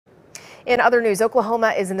In other news,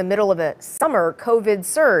 Oklahoma is in the middle of a summer COVID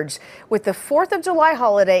surge. With the 4th of July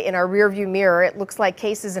holiday in our rearview mirror, it looks like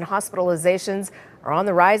cases and hospitalizations are on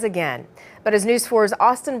the rise again. But as News 4's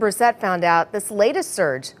Austin Brissett found out, this latest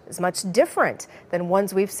surge is much different than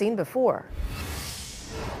ones we've seen before.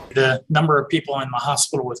 The number of people in the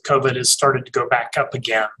hospital with COVID has started to go back up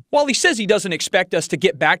again. While he says he doesn't expect us to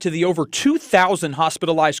get back to the over 2,000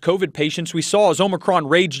 hospitalized COVID patients we saw as Omicron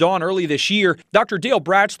raged on early this year, Dr. Dale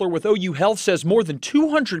Bratzler with OU Health says more than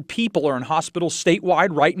 200 people are in hospitals statewide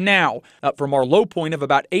right now, up from our low point of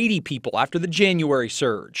about 80 people after the January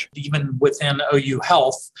surge. Even within OU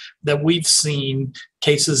Health, that we've seen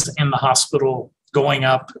cases in the hospital going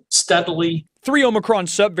up steadily. 3 Omicron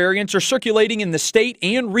subvariants are circulating in the state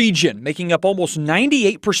and region, making up almost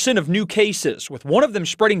 98% of new cases, with one of them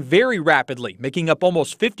spreading very rapidly, making up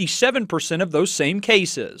almost 57% of those same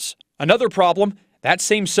cases. Another problem, that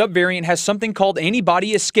same subvariant has something called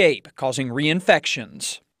antibody escape, causing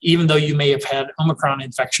reinfections. Even though you may have had Omicron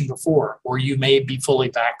infection before, or you may be fully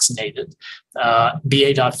vaccinated,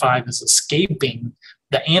 BA.5 is escaping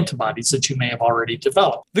the antibodies that you may have already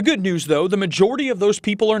developed. The good news, though, the majority of those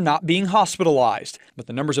people are not being hospitalized. But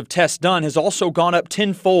the numbers of tests done has also gone up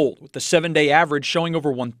tenfold, with the 7-day average showing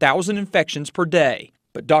over 1,000 infections per day.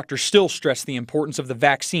 But doctors still stress the importance of the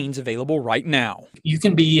vaccines available right now. You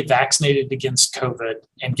can be vaccinated against COVID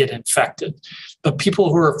and get infected, but people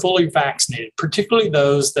who are fully vaccinated, particularly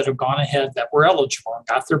those that have gone ahead that were eligible and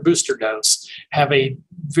got their booster dose, have a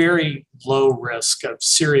very low risk of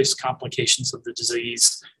serious complications of the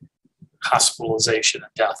disease, hospitalization,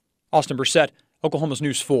 and death. Austin Brissett, Oklahoma's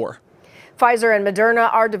News 4. Pfizer and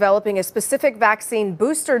Moderna are developing a specific vaccine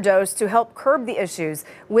booster dose to help curb the issues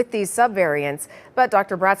with these subvariants. But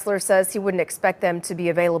Dr. Bratzler says he wouldn't expect them to be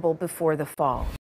available before the fall.